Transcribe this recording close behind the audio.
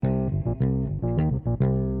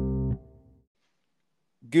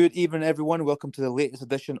Good evening, everyone. Welcome to the latest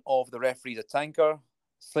edition of The Referee's a Tanker.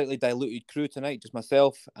 Slightly diluted crew tonight, just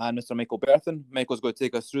myself and Mr. Michael Berthen. Michael's going to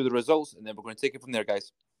take us through the results, and then we're going to take it from there,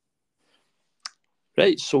 guys.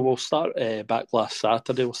 Right, so we'll start back last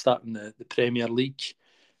Saturday. We'll start in the Premier League.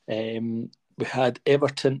 We had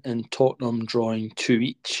Everton and Tottenham drawing 2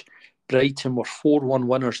 each. Brighton were 4-1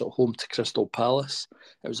 winners at home to Crystal Palace.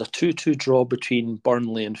 It was a 2-2 draw between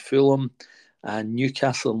Burnley and Fulham, and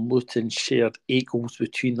Newcastle and Luton shared 8 goals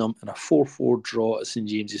between them in a 4-4 draw at St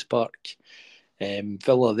James's Park.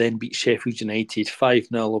 Villa then beat Sheffield United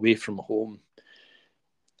 5-0 away from home.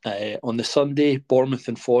 On the Sunday, Bournemouth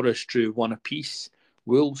and Forest drew 1 apiece.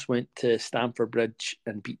 Wolves went to Stamford Bridge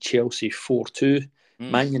and beat Chelsea 4-2.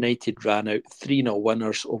 Man United ran out 3-0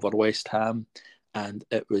 winners over West Ham, and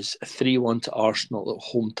it was 3-1 to Arsenal at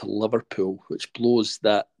home to Liverpool, which blows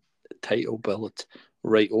that title billet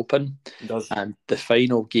right open. It does. And the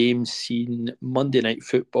final game seen Monday Night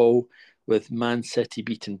Football with Man City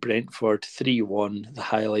beating Brentford 3-1, the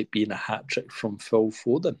highlight being a hat-trick from Phil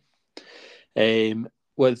Foden.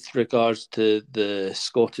 With regards to the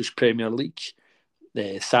Scottish Premier League,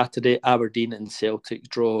 Saturday, Aberdeen and Celtic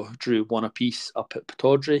drew 1 apiece up at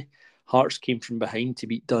Pittodrie. Hearts came from behind to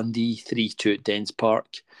beat Dundee 3-2 at Dens Park.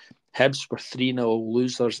 Hibs were 3-0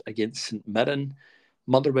 losers against St Mirren.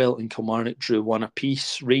 Motherwell and Kilmarnock drew 1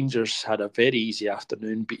 apiece. Rangers had a very easy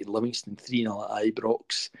afternoon, beating Livingston 3-0 at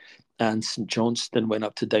Ibrox. And St Johnstone went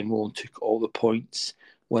up to Dingwall and took all the points,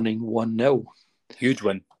 winning 1-0. Huge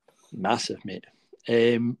win. Massive, mate.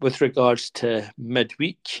 With regards to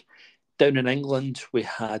midweek, down in England, we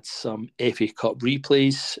had some FA Cup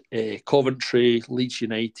replays. Coventry, Leeds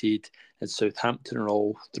United and Southampton are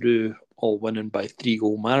all winning by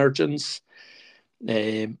 3-goal margins.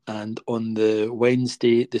 And on the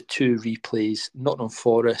Wednesday, the 2 replays, Nottingham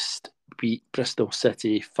Forest beat Bristol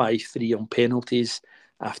City 5-3 on penalties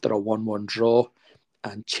after a 1-1 draw.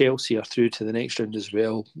 And Chelsea are through to the next round as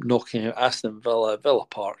well, knocking out Aston Villa at Villa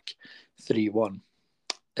Park 3-1.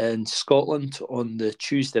 In Scotland, on the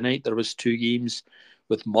Tuesday night, there was 2 games,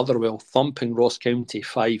 with Motherwell thumping Ross County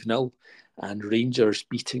 5-0 and Rangers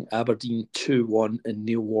beating Aberdeen 2-1 in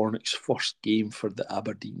Neil Warnock's first game for the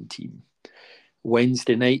Aberdeen team.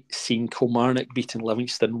 Wednesday night, seen Kilmarnock beating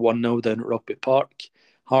Livingston 1-0 down at Rugby Park.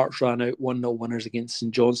 Hearts ran out 1-0 winners against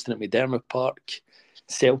St Johnstone at McDermott Park.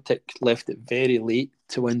 Celtic left it very late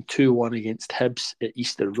to win 2-1 against Hibs at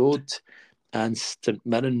Easter Road. And St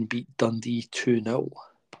Mirren beat Dundee 2-0.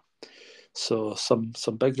 So some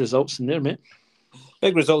big results in there, mate.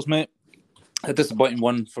 Big results, mate. A disappointing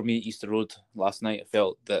one for me at Easter Road last night. I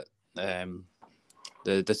felt that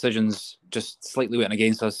the decisions just slightly went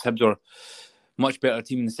against us. Hibs were much better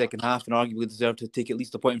team in the second half and arguably deserved to take at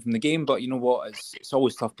least a point from the game. But you know what? It's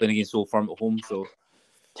always tough playing against Old Firm at home. So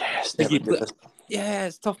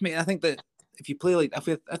it's tough, mate. I think that if you play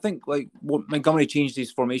I think Montgomery changed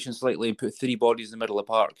his formation slightly and put 3 bodies in the middle of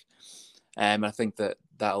the park. I think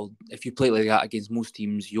that'll if you play like that against most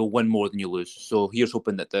teams, you'll win more than you lose. So here's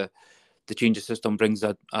hoping that the change of system brings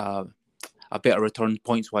a better return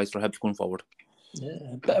points wise for Hibs going forward.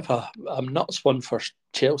 Yeah, a bit of a nuts one for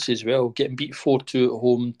Chelsea as well, getting beat 4-2 at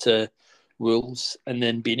home to Wolves and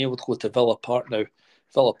then being able to go to Villa Park now.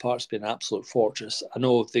 Villa Park's been an absolute fortress. I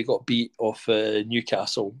know they got beat off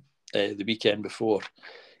Newcastle the weekend before.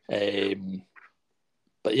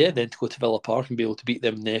 But yeah, then to go to Villa Park and be able to beat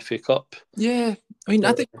them in the FA Cup. Yeah, I mean,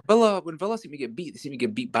 I think when Villa seem to get beat, they seem to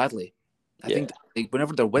get beat badly. I think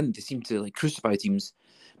whenever they win, they seem to crucify teams.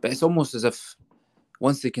 But it's almost as if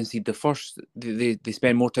once they concede the first, they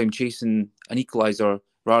spend more time chasing an equaliser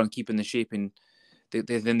rather than keeping the shape, and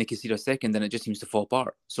then they concede a second, and it just seems to fall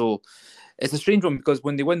apart. So it's a strange one because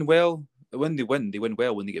when they win well, they win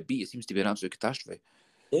well. When they get beat, it seems to be an absolute catastrophe.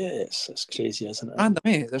 Yeah, it's crazy, isn't it? And I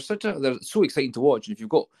mean, they're so exciting to watch. And if you've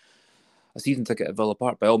got a season ticket at Villa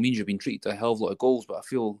Park, by all means, you've been treated to a hell of a lot of goals. But I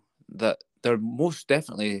feel that they're most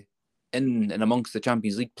definitely in and amongst the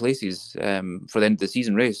Champions League places for the end of the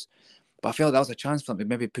season race. But I feel like that was a chance for them to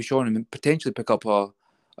maybe push on and potentially pick up a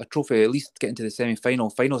trophy, at least get into the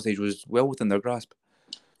semi-final. Final stage was well within their grasp.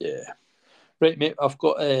 Yeah. Right, mate, I've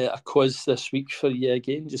got a quiz this week for you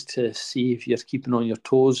again, just to see if you're keeping on your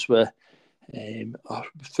toes with our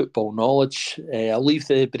football knowledge. I'll leave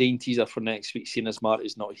the brain teaser for next week, seeing as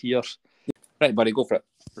Marty's not here. Right, buddy, go for it.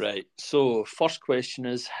 Right, so first question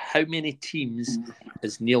is, how many teams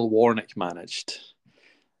is Neil Warnock managed?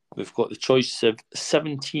 We've got the choice of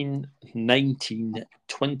 17, 19,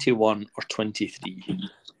 21 or 23.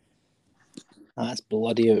 That's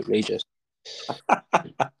bloody outrageous.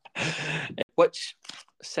 Which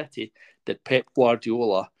city did Pep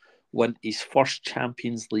Guardiola win his first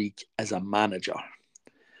Champions League as a manager?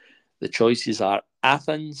 The choices are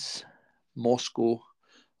Athens, Moscow,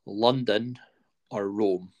 London, or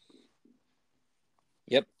Rome.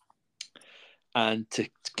 Yep. And to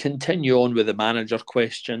continue on with the manager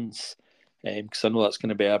questions, because I know that's going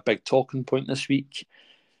to be a big talking point this week,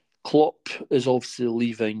 Klopp is obviously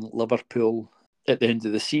leaving Liverpool at the end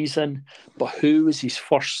of the season, but who was his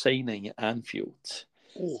first signing at Anfield?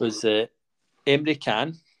 Was it Emre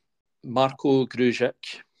Can, Marco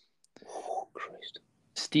Grujic,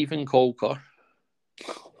 Stephen Colker,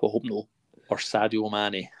 I hope no. or Sadio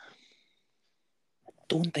Mane?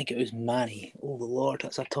 Don't think it was Manny. Oh Lord,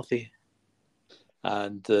 that's a toughie.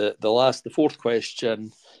 And the fourth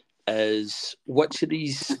question is, which of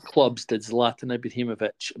these clubs did Zlatan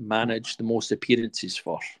Ibrahimovic manage the most appearances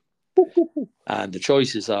for? And the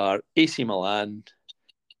choices are AC Milan,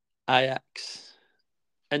 Ajax,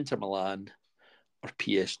 Inter Milan, or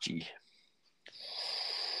PSG.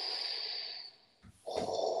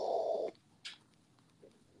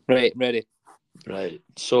 Right, ready. Right.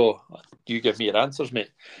 So you give me your answers,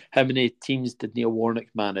 mate. How many teams did Neil Warnock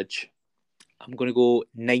manage? I'm going to go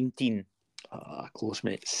 19. Close,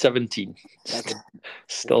 mate. 17. That's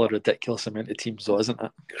Still a ridiculous amount of teams, though, isn't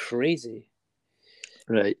it? crazy.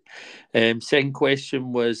 Right. Second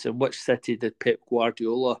question was, in which city did Pep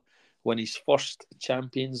Guardiola win his first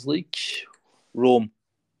Champions League? Rome.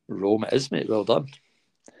 Rome it is, mate. Well done.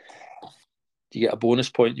 Do you get a bonus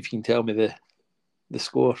point if you can tell me the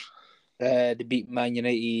score? They beat Man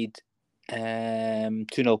United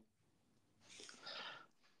 2-0.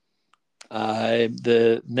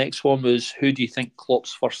 The next one was, who do you think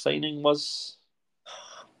Klopp's first signing was?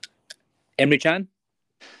 Emre Can?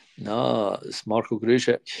 No, it's Marco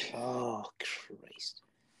Grujic. Oh, Christ.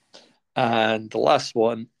 And the last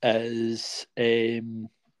one is,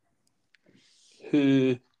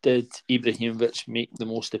 who did Ibrahimovic make the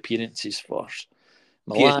most appearances for?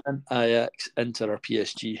 Milan, Ajax, Inter, or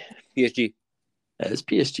PSG? PSG. It is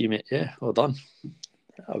PSG, mate. Yeah, well done.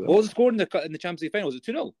 What was the score in the Champions League final? Was it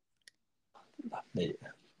 2-0? Mate,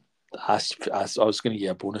 I was going to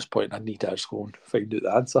get a bonus point. I need to just go and find out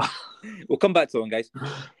the answer. We'll come back to that one, guys.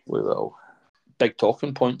 We will. Big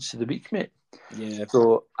talking points of the week, mate. Yeah.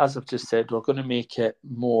 So, as I've just said, we're going to make it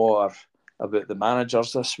more about the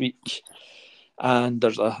managers this week. And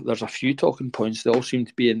there's a few talking points. They all seem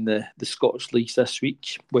to be in the Scottish Leagues this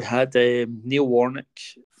week. We had Neil Warnock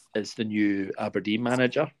as the new Aberdeen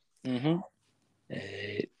manager. Mm-hmm.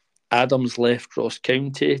 Adams left Ross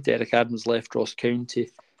County. Derek Adams left Ross County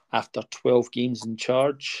after 12 games in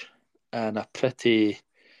charge and a pretty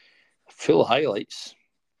full of highlights.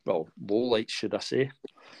 Well, lowlights, should I say.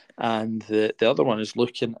 And the other one is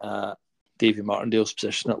looking at Davy Martindale's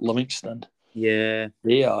position at Livingston. Yeah.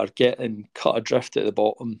 They are getting cut adrift at the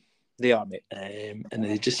bottom. They are, mate. And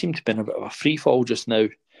they just seem to be in a bit of a free fall just now.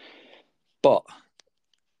 But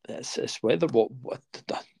it's whether what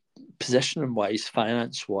the positioning wise,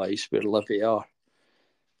 finance wise, where Livy are,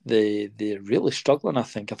 they're really struggling. I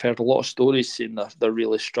think I've heard a lot of stories saying that they're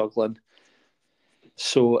really struggling.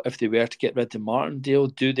 So if they were to get rid of Martindale,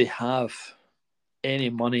 do they have any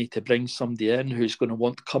money to bring somebody in who's going to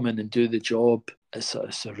want to come in and do the job? It's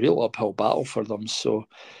a real uphill battle for them. So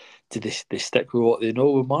do they stick with what they know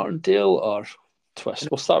with Martindale or twist?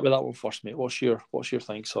 We'll start with that one first, mate. What's your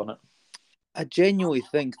thinks on it? I genuinely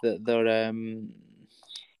think that they're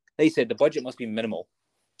they said the budget must be minimal.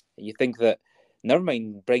 You think that, never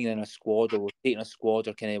mind bringing in a squad or rotating a squad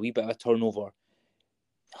or kind of a wee bit of a turnover,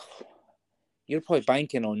 you're probably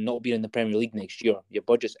banking on not being in the Premier League next year. Your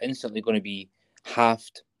budget's instantly going to be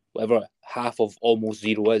halved, whatever half of almost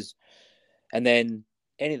zero is. And then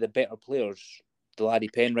any of the better players, the laddie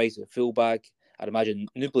Penrice at fullback, I'd imagine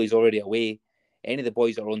Nubley's already away. Any of the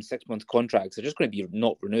boys that are on 6-month contracts are just going to be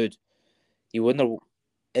not renewed. You wonder,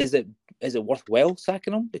 is it worthwhile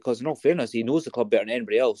sacking him? Because in all fairness, he knows the club better than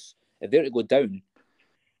anybody else. If they're to go down,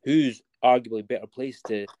 who's arguably better placed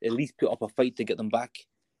to at least put up a fight to get them back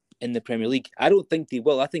in the Premier League? I don't think they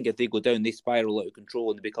will. I think if they go down, they spiral out of control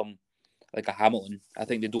and they become like a Hamilton. I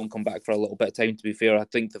think they don't come back for a little bit of time, to be fair. I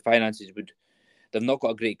think the finances they've not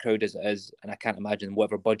got a great crowd as it is, and I can't imagine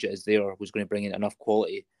whatever budget is there was going to bring in enough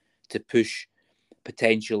quality to push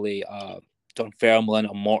potentially Dunfermline,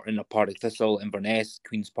 a Morton, a Partick Thistle, Inverness,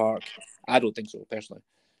 Queen's Park. I don't think so, personally.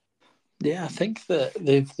 Yeah, I think that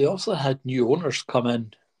they also had new owners come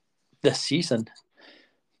in this season,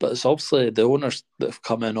 but it's obviously the owners that have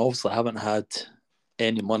come in obviously haven't had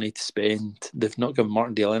any money to spend. They've not given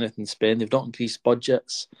Martindale anything to spend. They've not increased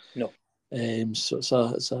budgets. No. So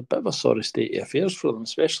it's a bit of a sorry state of affairs for them,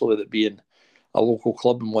 especially with it being a local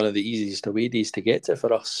club and one of the easiest away days to get to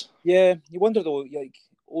for us. Yeah, you wonder though, like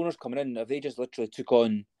owners coming in, if they just literally took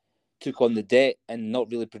on took on the debt and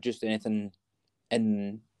not really produced anything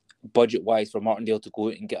in budget-wise for Martindale to go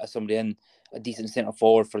out and get somebody in, a decent centre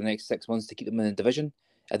forward for the next 6 months to keep them in the division?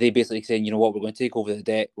 Are they basically saying, you know what, we're going to take over the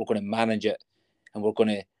debt, we're going to manage it, and we're going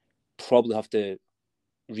to probably have to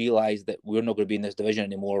realise that we're not going to be in this division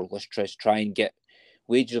anymore. Let's try and get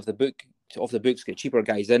wages off the books, get cheaper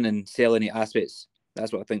guys in and sell any assets.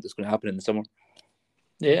 That's what I think is going to happen in the summer.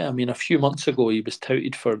 Yeah, I mean, a few months ago he was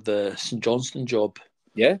touted for the St Johnstone job.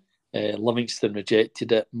 Yeah. Livingston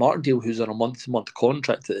rejected it. Martindale, who's on a month-to-month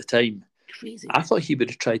contract at the time, crazy. I thought he would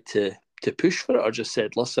have tried to push for it or just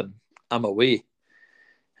said, listen, I'm away.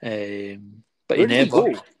 But where does he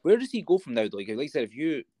go? Where does he go from now, though? Like I said,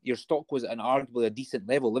 if your stock was at an arguably a decent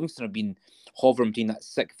level, Livingston have been hovering between that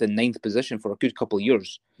 6th and 9th position for a good couple of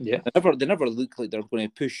years. Yeah, they never look like they're going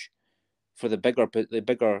to push for the bigger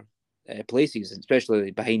places,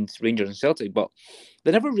 especially behind Rangers and Celtic. But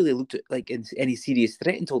they never really looked at like any serious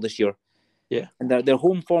threat until this year. Yeah, and their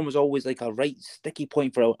home form was always like a right sticky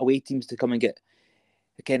point for away teams to come and get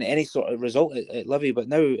kind of any sort of result at Livy. But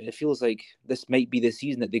now it feels like this might be the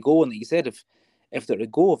season that they go. And like you said, if they're to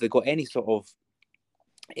go, if they got any sort of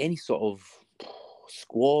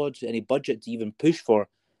squad, any budget to even push for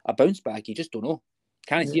a bounce back, you just don't know.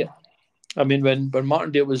 Can't see it. I mean, when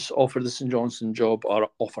Martindale was offered the St Johnstone job, or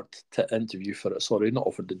offered to interview for it, sorry, not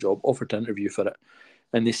offered the job, offered to interview for it,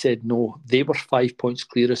 and they said no, they were 5 points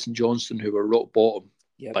clear of St Johnstone, who were rock bottom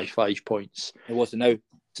by 5 points. It wasn't now.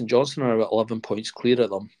 St Johnstone are about 11 points clear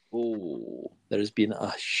of them. Oh, there has been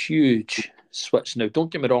a huge switch. Now, don't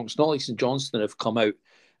get me wrong, it's not like St Johnstone have come out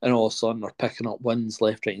and all of a sudden are picking up wins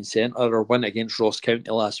left, right and centre. Our win against Ross County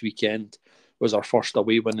last weekend was our first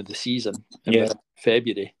away win of the season in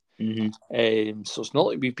February. Mm-hmm. So it's not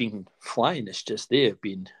like we've been flying, it's just they've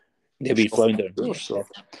been floundering.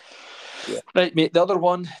 Right, mate, the other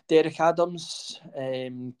one, Derek Adams,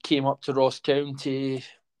 came up to Ross County,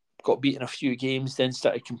 got beaten a few games, then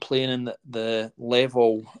started complaining that the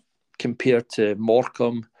level compared to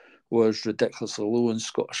Morecambe was ridiculously low in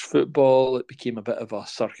Scottish football. It became a bit of a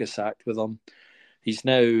circus act with him. He's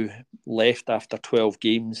now left after 12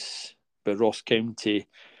 games by Ross County,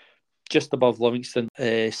 just above Livingston,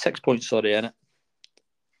 6 points in it,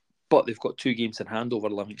 but they've got 2 games in hand over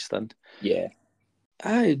Livingston. Yeah.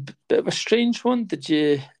 Bit of a strange one. Did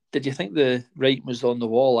you think the writing was on the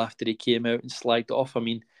wall after he came out and slagged it off? I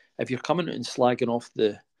mean, if you're coming out and slagging off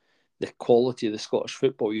the quality of the Scottish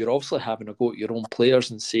football, you're obviously having a go at your own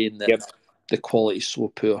players and saying that the quality is so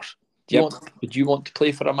poor. Would you want to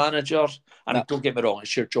play for a manager? I mean, don't get me wrong,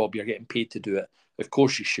 it's your job, you're getting paid to do it. Of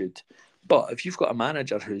course you should. But if you've got a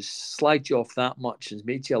manager who's slagged you off that much and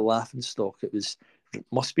made you a laughing stock,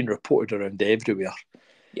 must have been reported around everywhere.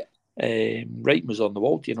 Writing was on the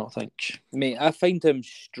wall, do you not think? Mate, I find him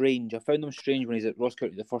strange. I found him strange when he's at Ross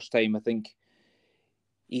County the first time. I think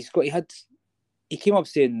he came up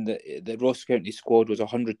saying that the Ross County squad was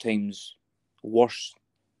 100 times worse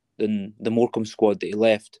than the Morecambe squad that he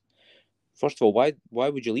left. First of all, why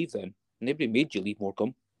would you leave then? Nobody made you leave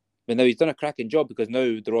Morecambe. But now he's done a cracking job because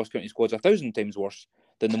now the Ross County squad's 1,000 times worse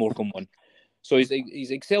than the Morecambe one. So he's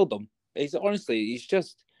excelled them. He's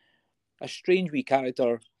just a strange wee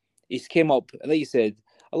character. He's came up, like you said,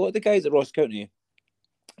 a lot of the guys at Ross County,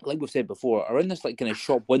 like we've said before, are in this like kind of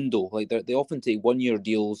shop window. Like they often take 1-year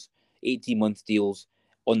deals, 18-month deals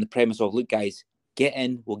on the premise of, look guys, get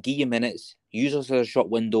in, we'll give you minutes, use us as a shop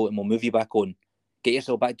window and we'll move you back on. Get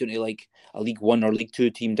yourself back down to like a League 1 or League 2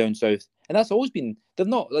 team down south. And that's always been, there's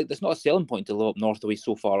not a selling point to live up north the way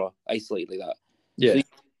so far isolated like that. Yeah.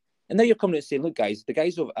 And now you're coming out and saying, look guys, the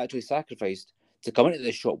guys who have actually sacrificed to come into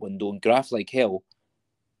this shop window and graft like hell,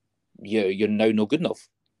 you're now no good enough.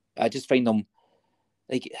 I just find them,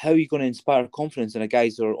 like, how are you going to inspire confidence in a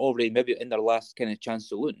guys who are already maybe in their last kind of chance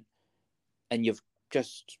to learn, and you've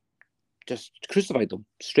just crucified them?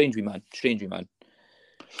 Strange wee man.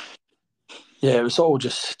 Yeah, it was all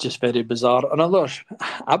just very bizarre. Another,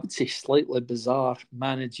 I would say, slightly bizarre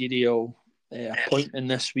managerial appointment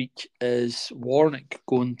this week is Warnock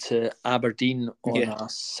going to Aberdeen on a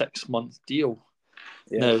 6-month deal.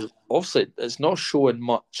 Yeah. Now, obviously, it's not showing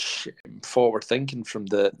much forward thinking from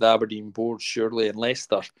the Aberdeen board, surely, unless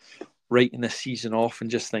they're writing this season off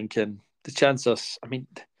and just thinking the chances. I mean,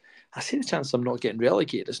 I say the chance I'm not getting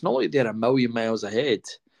relegated. It's not like they're a million miles ahead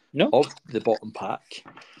of the bottom pack.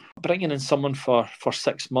 Bringing in someone for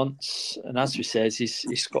 6 months, and as we said,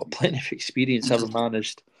 he's got plenty of experience, having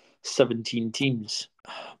managed 17 teams.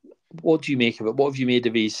 What do you make of it? What have you made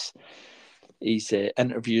of his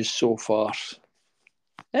interviews so far?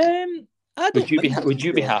 Would you be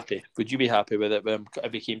happy? Would you be happy with it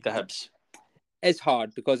if he came to Hibs? It's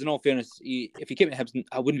hard because, in all fairness, if he came to Hibs,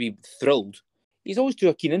 I wouldn't be thrilled. He's always took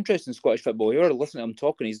a keen interest in Scottish football. You ever listen to him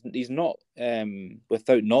talking, he's not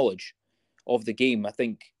without knowledge of the game. I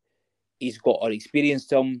think he's got an experience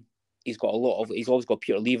to him. He's always got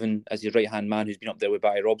Peter Leven as his right-hand man, who's been up there with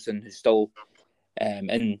Barry Robson, who's still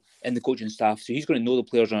in the coaching staff. So he's going to know the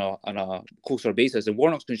players on a closer basis. And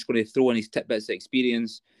Warnock's just going to throw in his tidbits of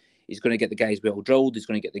experience. He's going to get the guys well drilled. He's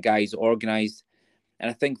going to get the guys organised. And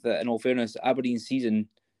I think that, in all fairness, Aberdeen's season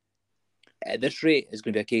at this rate is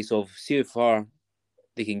going to be a case of see how far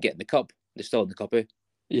they can get in the cup. They're still in the cup, eh?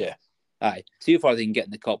 Yeah. Aye. See how far they can get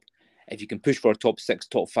in the cup. If you can push for a top 6,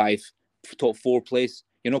 top 5, top 4 place,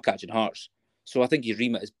 you're not catching Hearts. So I think his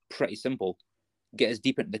remit is pretty simple. Get as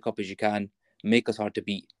deep into the cup as you can, make us hard to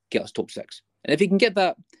beat, get us top 6. And if he can get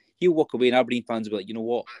that, he'll walk away and Aberdeen fans will be like, you know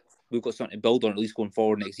what? We've got something to build on at least going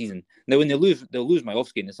forward next season. Now, when they'll lose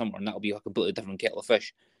Majowski in the summer, and that'll be a completely different kettle of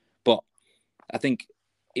fish. But I think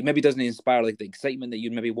it maybe doesn't inspire like the excitement that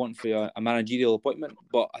you'd maybe want for a managerial appointment.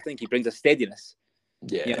 But I think he brings a steadiness.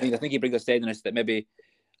 Yeah. You know what I mean? I think he brings a steadiness that maybe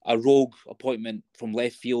a rogue appointment from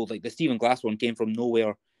left field, like the Stephen Glass one, came from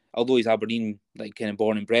nowhere. Although he's Aberdeen, like kind of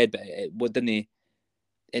born and bred, but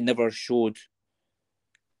it never showed.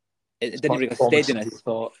 It didn't bring a steadiness.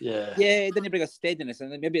 It didn't bring a steadiness,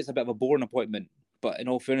 and maybe it's a bit of a boring appointment. But in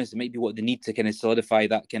all fairness, it might be what they need to kind of solidify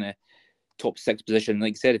that kind of top 6 position.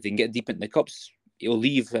 Like I said, if they can get deep into the cups, he'll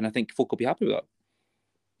leave, and I think folk will be happy with that.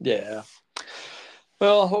 Yeah.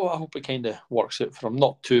 Well, I hope it kind of works out for them.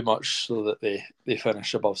 Not too much so that they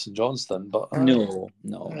finish above St Johnstone, but no.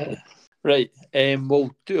 Right.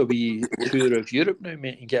 We'll do a wee tour of Europe now,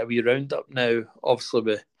 mate, and get a wee roundup now.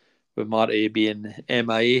 Obviously, with Marty being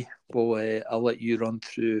MIA, I'll let you run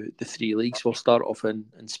through the 3 leagues. We'll start off in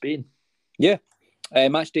Spain. Yeah.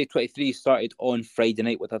 Match day 23 started on Friday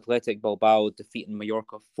night with Athletic Bilbao defeating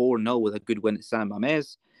Mallorca 4-0 with a good win at San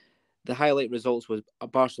Mamés. The highlight results was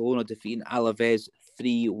Barcelona defeating Alaves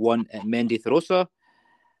 3-1 at Mendizorroza.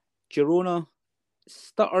 Girona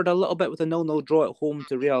stuttered a little bit with a 0-0 draw at home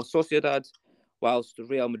to Real Sociedad, whilst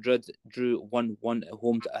Real Madrid drew 1-1 at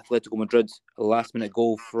home to Atletico Madrid, a last-minute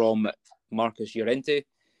goal from Marcos Llorente.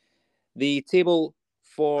 The table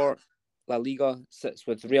for La Liga sits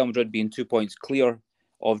with Real Madrid being 2 points clear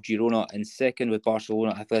of Girona in second, with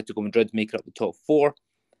Barcelona and Atletico Madrid making up the top 4.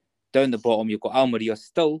 Down the bottom, you've got Almeria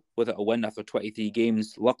still without a win after 23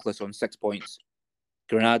 games, luckless on 6 points.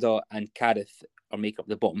 Granada and Cádiz are making up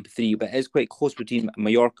the bottom 3, but it is quite close between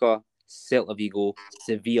Mallorca, Celta Vigo,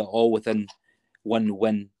 Sevilla, all within 1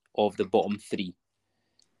 win of the bottom 3.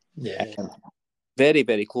 Yeah. Very,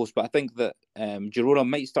 very close, but I think that Girona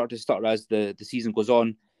might start to stutter as the season goes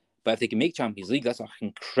on, but if they can make Champions League, that's an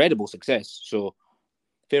incredible success, so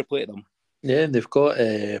fair play to them. Yeah, and they've got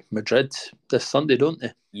Madrid this Sunday, don't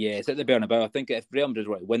they? Yeah, it's at the Bernabeu. I think if Real Madrid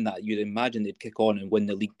were to win that, you'd imagine they'd kick on and win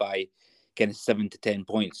the league by kind of 7 to 10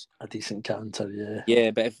 points. A decent canter, yeah.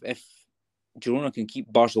 Yeah, but if Girona can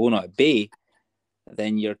keep Barcelona at bay,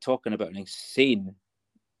 then you're talking about an insane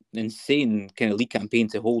kind of league campaign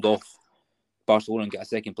to hold off Barcelona and get a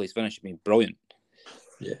second place finish. I mean, brilliant.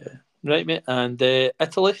 Yeah. Right, mate. And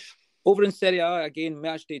Italy? Over in Serie A, again,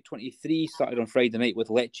 match day 23 started on Friday night with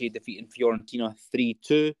Lecce defeating Fiorentina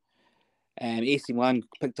 3-2. AC Milan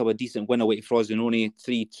picked up a decent win away to Frosinone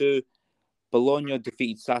 3-2. Bologna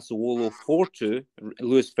defeated Sassuolo 4-2.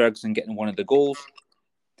 Lewis Ferguson getting one of the goals.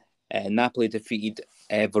 Napoli defeated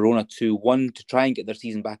Verona 2-1 to try and get their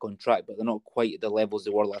season back on track, but they're not quite at the levels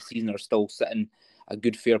they were last season. They're still sitting a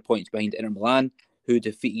good fair points behind Inter Milan, who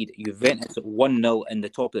defeated Juventus 1-0 in the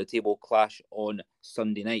top of the table clash on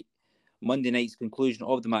Sunday night. Monday night's conclusion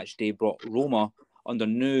of the match day brought Roma under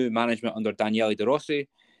new management under Daniele De Rossi,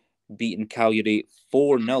 beating Cagliari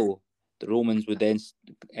 4-0. The Romans would then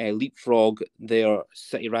leapfrog their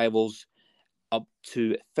city rivals up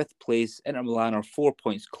to 5th place. Inter Milan are 4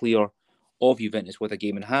 points clear of Juventus with a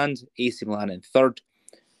game in hand. AC Milan in 3rd.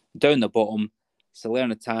 Down the bottom,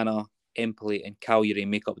 Salernitana, Empoli and Cagliari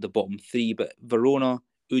make up the bottom 3, but Verona,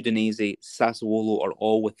 Udinese, Sassuolo are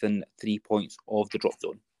all within 3 points of the drop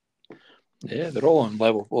zone. Yeah, they're all on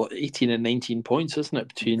level, 18 and 19 points, isn't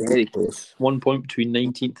it? Very close. 1 point between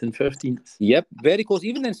 19th and 15th. Yep, very close.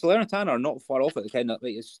 Even then, Salernitana are not far off it.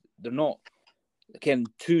 They're not again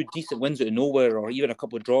 2 decent wins out of nowhere, or even a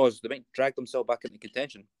couple of draws. They might drag themselves back into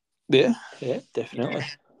contention. Yeah, definitely.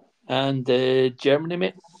 And Germany,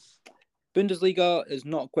 mate? Bundesliga is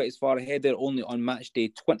not quite as far ahead. They're only on match day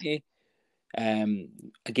 20.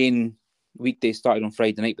 Again, weekday started on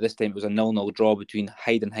Friday night, but this time it was a 0-0 draw between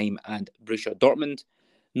Heidenheim and Borussia Dortmund.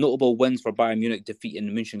 Notable wins for Bayern Munich defeating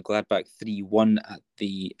Mönchengladbach 3-1 at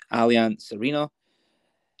the Allianz Arena.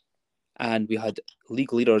 And we had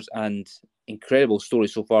league leaders and incredible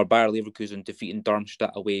stories so far. Bayer Leverkusen defeating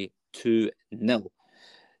Darmstadt away 2-0.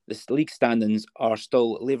 The league standings are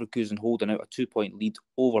still Leverkusen holding out a 2-point lead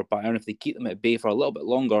over Bayern. If they keep them at bay for a little bit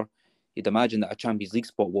longer, you'd imagine that a Champions League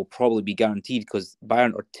spot will probably be guaranteed, because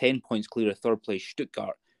Bayern are 10 points clear of third place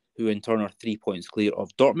Stuttgart, who in turn are 3 points clear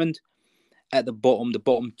of Dortmund. At the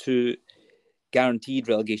bottom two guaranteed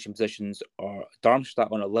relegation positions are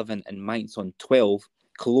Darmstadt on 11 and Mainz on 12.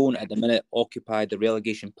 Cologne at the minute occupy the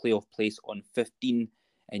relegation playoff place on 15,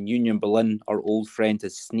 and Union Berlin, our old friend,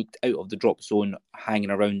 has sneaked out of the drop zone,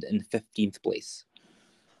 hanging around in 15th place.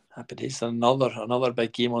 Happy days. Another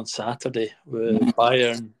big game on Saturday with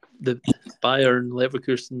Bayern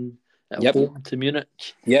Leverkusen at home to Munich.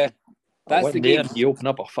 Yeah, that's the game. You open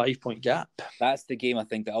up a 5-point gap. That's the game, I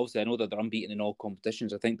think, that obviously I know that they're unbeaten in all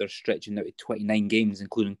competitions. I think they're stretching out to 29 games,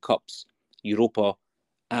 including Cups, Europa,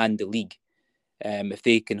 and the League. If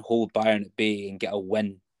they can hold Bayern at bay and get a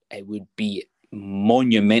win, it would be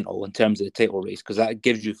monumental in terms of the title race, because that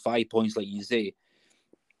gives you 5 points, like you say.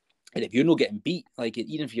 And if you're not getting beat, like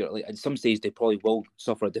even if you're like at some stage, they probably will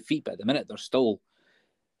suffer a defeat, but at the minute they're still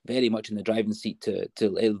very much in the driving seat to at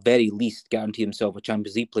the very least guarantee himself a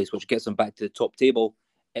Champions League place, which gets them back to the top table.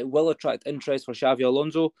 It will attract interest for Xabi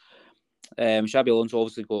Alonso. Xabi Alonso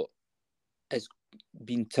obviously has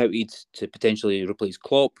been touted to potentially replace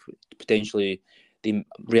Klopp. Potentially,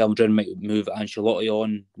 Real Madrid might move Ancelotti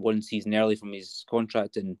on one season early from his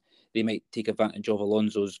contract, and they might take advantage of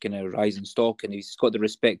Alonso's kind of rising stock. And he's got the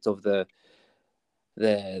respect of the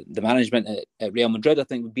management at Real Madrid. I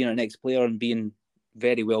think, being an ex-player and being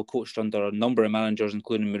very well coached under a number of managers,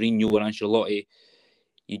 including Mourinho and Ancelotti,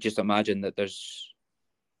 you just imagine that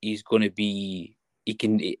he's going to be. He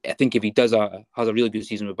can. I think if he has a really good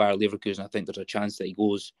season with Bayer Leverkusen, I think there's a chance that he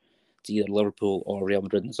goes to either Liverpool or Real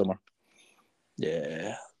Madrid in the summer.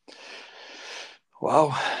 Yeah.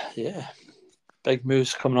 Wow. Yeah. Big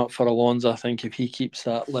moves coming up for Alonso, I think, if he keeps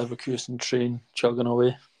that Leverkusen train chugging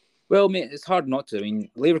away. Well, mate, it's hard not to. I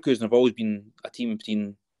mean, Leverkusen have always been a team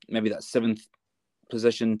between maybe that 7th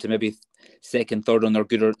position to maybe 2nd, 3rd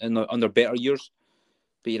on their better years.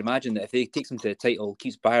 But you'd imagine that if they takes them to the title,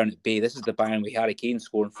 keeps Bayern at bay, this is the Bayern with Harry Kane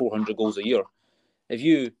scoring 400 goals a year. If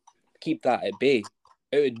you keep that at bay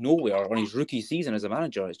out of nowhere on his rookie season as a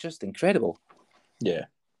manager, it's just incredible. Yeah.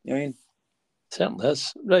 You know what I mean? Certainly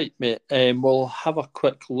is. Right, mate. We'll have a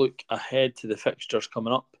quick look ahead to the fixtures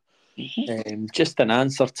coming up. Mm-hmm. Just an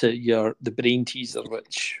answer to the brain teaser,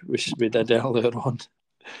 which we did earlier on.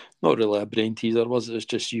 Not really a brain teaser, was it? It was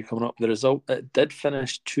just you coming up with the result. It did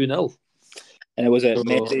finish 2-0. And it was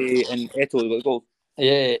Messi and Eto'o got the goal.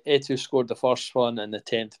 Yeah, Eto'o scored the first one in the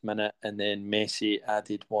 10th minute, and then Messi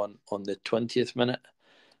added one on the 20th minute.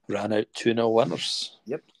 Ran out 2-0 winners.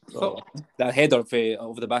 Yep. So that header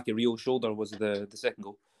over the back of Rio's shoulder was the second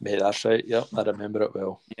goal. Mate, that's right. Yep, I remember it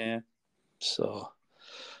well. Yeah. So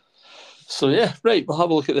yeah, right. We'll have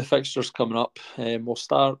a look at the fixtures coming up. We'll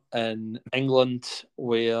start in England,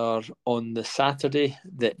 where on the Saturday,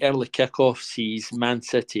 the early kickoff sees Man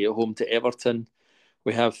City at home to Everton.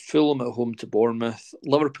 We have Fulham at home to Bournemouth,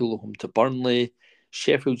 Liverpool at home to Burnley,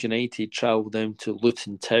 Sheffield United travel down to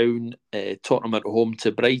Luton Town, Tottenham at home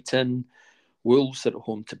to Brighton, Wolves at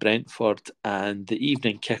home to Brentford, and the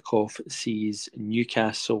evening kickoff sees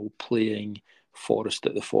Newcastle playing Forest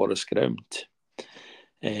at the Forest Ground.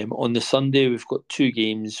 On the Sunday, we've got 2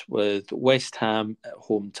 games with West Ham at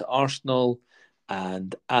home to Arsenal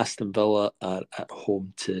and Aston Villa are at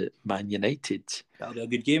home to Man United. That'll be a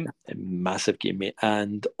good game. A massive game, mate.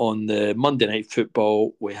 And on the Monday Night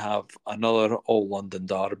Football, we have another all-London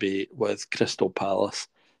derby with Crystal Palace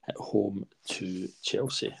at home to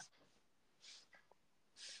Chelsea.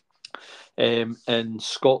 In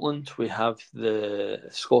Scotland, we have the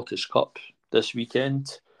Scottish Cup this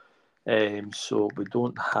weekend. So we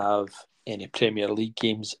don't have any Premier League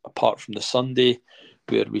games apart from the Sunday,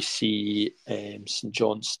 where we see St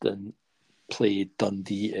Johnstone play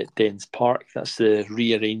Dundee at Dens Park. That's the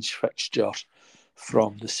rearranged fixture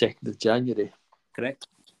from the 2nd of January. Correct.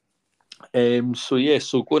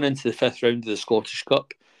 So going into the 5th round of the Scottish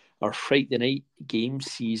Cup, our Friday night game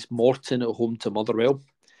sees Morton at home to Motherwell.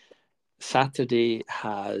 Saturday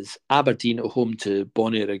has Aberdeen at home to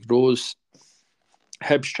Bonnyrigg-Rose.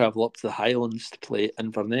 Hibs travel up to the Highlands to play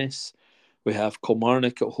Inverness. We have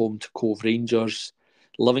Kilmarnock at home to Cove Rangers.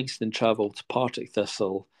 Livingston travel to Partick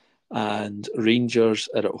Thistle. And Rangers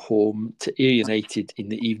are at home to Ayr United in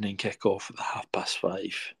the evening kick-off at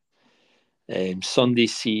 5:30. Sunday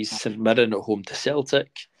sees St Mirren at home to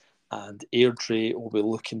Celtic. And Airdrie will be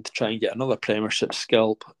looking to try and get another Premiership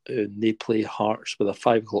scalp, and they play Hearts with a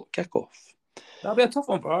 5 o'clock kick-off. That'll be a tough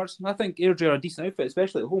one for Hearts. I think Airdrie are a decent outfit,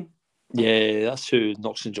 especially at home. Yeah, that's who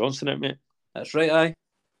knocks St Johnstone out, mate. That's right, aye.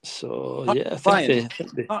 So, Hearts yeah, I flying.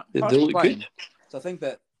 think they Hearts look flying. good. So I think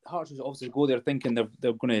that Hearts will obviously go there thinking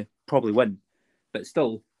they're going to probably win. But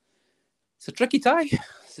still, it's a tricky tie.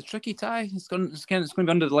 It's a tricky tie. It's going to be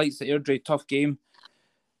under the lights at Airdrie. Tough game.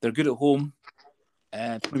 They're good at home.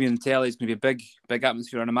 It's going to be in the telly. It's going to be a big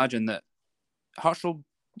atmosphere. And imagine that Hearts will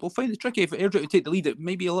find it tricky. If Airdrie to take the lead, it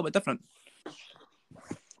may be a little bit different.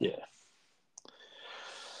 Yeah.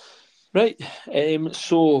 Right,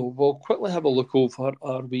 so we'll quickly have a look over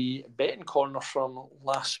our wee betting corner from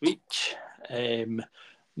last week.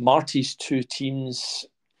 Marty's two teams,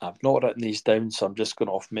 I've not written these down, so I'm just going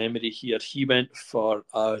off memory here. He went for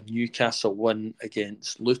a Newcastle win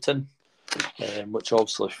against Luton, which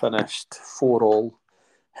obviously finished 4-4.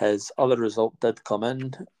 His other result did come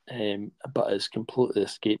in, but it's completely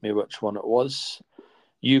escaped me which one it was.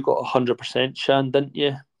 You got 100%, Shan, didn't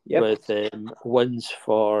you? Yep. With wins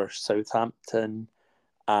for Southampton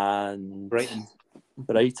and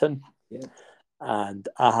Brighton. Yeah. And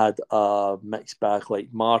I had a mixed bag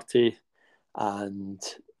like Marty and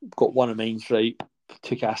got one of mine right.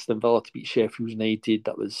 Took Aston Villa to beat Sheffield United.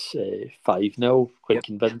 That was 5-0, quite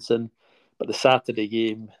convincing. But the Saturday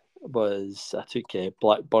game was, I took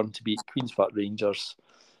Blackburn to beat Queen's Park Rangers.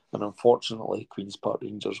 And unfortunately, Queen's Park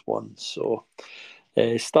Rangers won. So,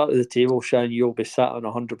 start of the table, Shan, you'll be sat on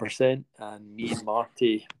 100%, and me and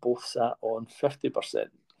Marty both sat on 50%.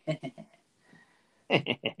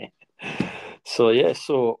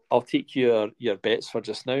 So I'll take your bets for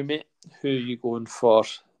just now, mate. Who are you going for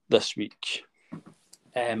this week?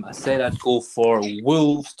 I said I'd go for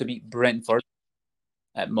Wolves to beat Brentford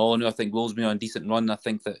at Molyneux. I think Wolves will be on a decent run. I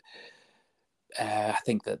think that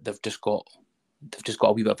they've just got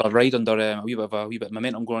a wee bit of a ride under a wee bit of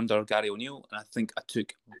momentum going under Gary O'Neill, and I think I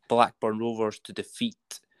took Blackburn Rovers to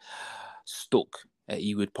defeat Stoke at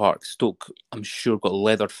Ewood Park. Stoke, I'm sure, got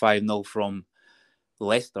leathered 5-0 from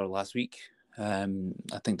Leicester last week. I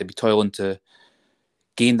think they'll be toiling to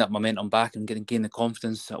gain that momentum back and gain the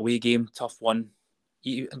confidence. Away game, tough one.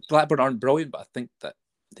 Blackburn aren't brilliant, but I think that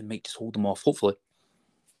they might just hold them off, hopefully.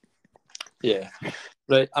 Yeah.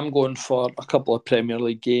 Right, I'm going for a couple of Premier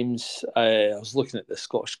League games. I was looking at the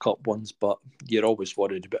Scottish Cup ones, but you're always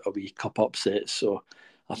worried about a wee cup upset, so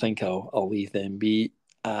I think I'll leave them be.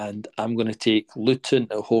 And I'm going to take Luton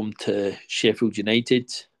at home to Sheffield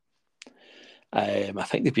United. I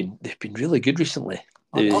think they've been really good recently.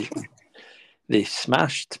 They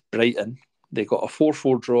smashed Brighton. They got a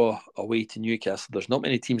 4-4 draw away to Newcastle. There's not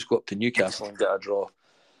many teams go up to Newcastle and get a draw.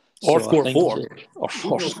 Or score 4. Or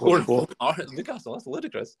score 4. Newcastle, that's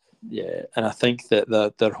ludicrous. Yeah, and I think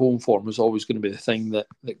that their home form was always going to be the thing that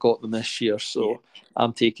got them this year. So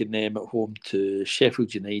I'm taking them at home to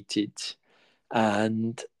Sheffield United.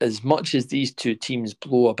 And as much as these two teams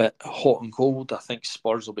blow a bit hot and cold, I think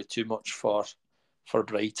Spurs will be too much for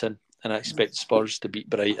Brighton. And I expect Spurs to beat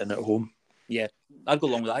Brighton at home. Yeah, I'd go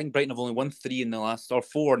along with that. I think Brighton have only won 3 in the last, or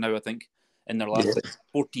 4 now, I think, in their last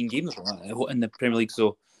 14 games in the Premier League.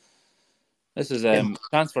 So this is a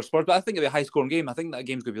chance for Spurs, but I think it'll be a high-scoring game. I think that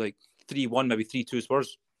game's going to be like 3-1, maybe 3-2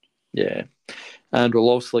 Spurs. Yeah, and we'll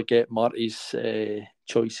also get Marty's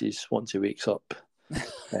choices once he wakes up.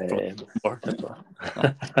 Right,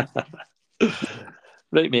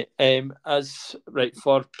 mate.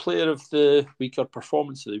 For player of the week or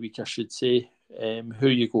performance of the week, I should say, who are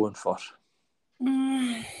you going for?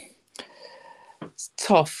 It's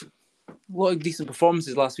tough. A lot of decent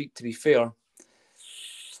performances last week, to be fair.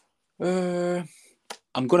 I'm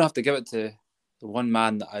going to have to give it to the one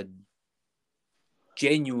man that I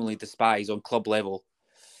genuinely despise on club level,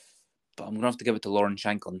 but I'm going to have to give it to Lauren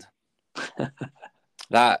Shankland.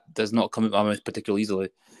 That does not come out of my mouth particularly easily.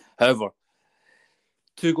 However,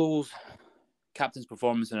 2 goals, captain's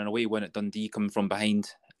performance, and an away win at Dundee coming from behind,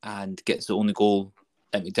 and gets the only goal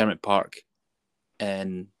at McDermott Park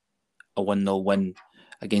in a 1-0 win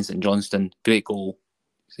against St Johnstone. Great goal.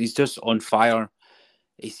 He's just on fire.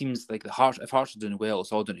 It seems like if Hearts are doing well,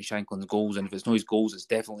 it's all down to Shankland's goals, and if it's not his goals, it's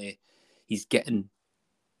definitely he's getting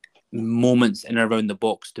moments in and around the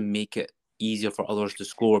box to make it easier for others to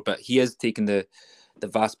score. But he is taking the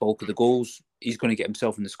vast bulk of the goals. He's going to get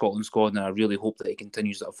himself in the Scotland squad, and I really hope that he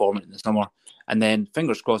continues that format in the summer. And then,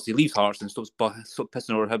 fingers crossed, he leaves Hearts and stops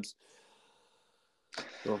pissing over Hibs.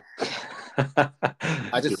 So,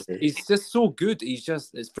 he's just so good. It's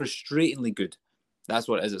frustratingly good. That's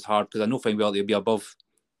what it is. It's hard because I know fine well he'll be above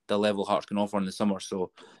the level Hearts can offer in the summer.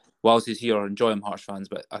 So, whilst he's here, enjoy him, Hearts fans.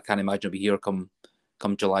 But I can't imagine he'll be here come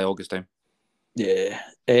July, August time. Yeah.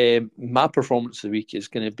 My performance of the week is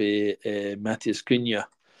going to be Matheus Cunha.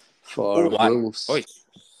 for Wolves Oi.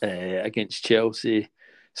 against Chelsea,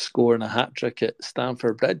 scoring a hat-trick at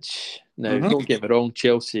Stamford Bridge. Now, don't get me wrong,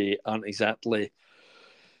 Chelsea aren't exactly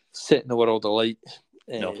setting the world alight.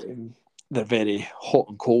 No. They're very hot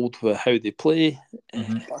and cold with how they play.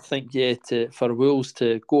 But I think, for Wolves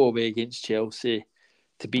to go away against Chelsea,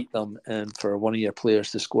 to beat them, and for one of your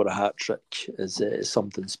players to score a hat-trick is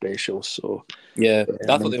something special. So yeah,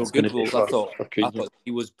 I thought they were good. I thought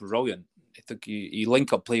he was brilliant. I think he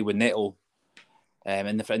link up play with Neto,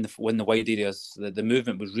 in the wide areas. The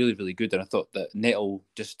movement was really, really good, and I thought that Neto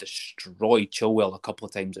just destroyed Chilwell a couple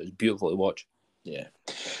of times. It was beautiful to watch. Yeah.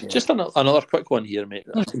 Just another quick one here, mate.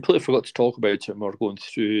 I completely forgot to talk about it when we were going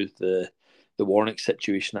through the Warnock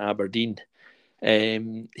situation at Aberdeen.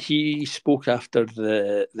 He spoke after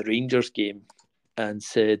the Rangers game and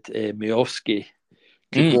said Miovski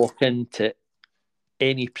could walk into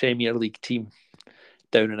any Premier League team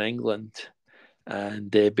down in England and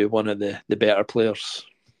be one of the better players.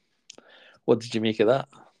 What did you make of that?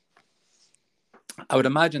 I would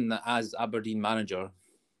imagine that as Aberdeen manager,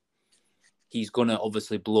 he's going to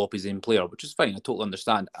obviously blow up his own player, which is fine. I totally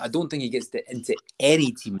understand. I don't think he gets into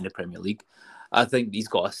any team in the Premier League. I think he's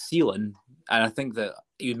got a ceiling, and I think that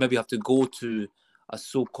he would maybe have to go to a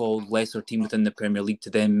so-called lesser team within the Premier League to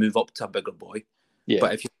then move up to a bigger boy. Yeah.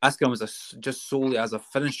 But if you ask him just solely as a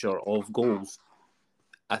finisher of goals,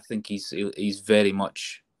 I think he's very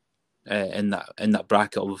much in that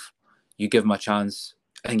bracket of you give him a chance.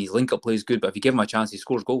 I think his link-up play is good, but if you give him a chance, he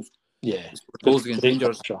scores goals. Yeah, he scores goals against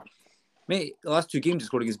Rangers. Mate, the last 2 games he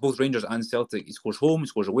scored against both Rangers and Celtic. He scores home, he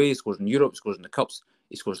scores away, he scores in Europe, he scores in the Cups,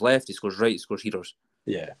 he scores left, he scores right, he scores headers.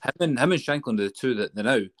 Yeah. Him and Shankland are the two that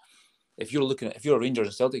now, if you're a Rangers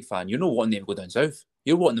and Celtic fan, you're not wanting them to go down south.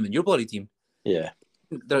 You're wanting them in your bloody team. Yeah.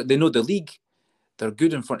 They know the league. They're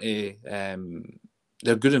good in front of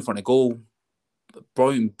goal.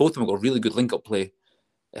 Both of them got really good link-up play.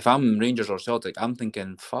 If I'm Rangers or Celtic, I'm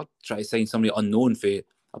thinking, fuck, try to sign somebody unknown for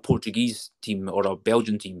a Portuguese team or a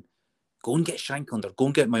Belgian team. Go and get Shankland or go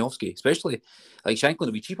and get Miovski. Especially, like, Shankland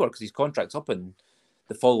will be cheaper because his contract's up in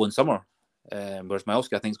the following summer. Whereas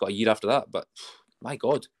Miovski, I think, has got a year after that. But, my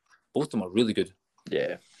God, both of them are really good.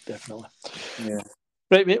 Yeah, definitely. Yeah.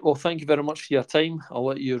 Right, mate. Well, thank you very much for your time. I'll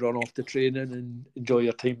let you run off to training and enjoy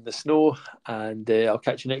your time in the snow. And I'll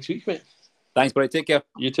catch you next week, mate. Thanks, buddy. Take care.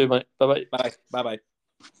 You too, mate. Bye-bye. Bye.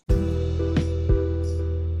 Bye-bye.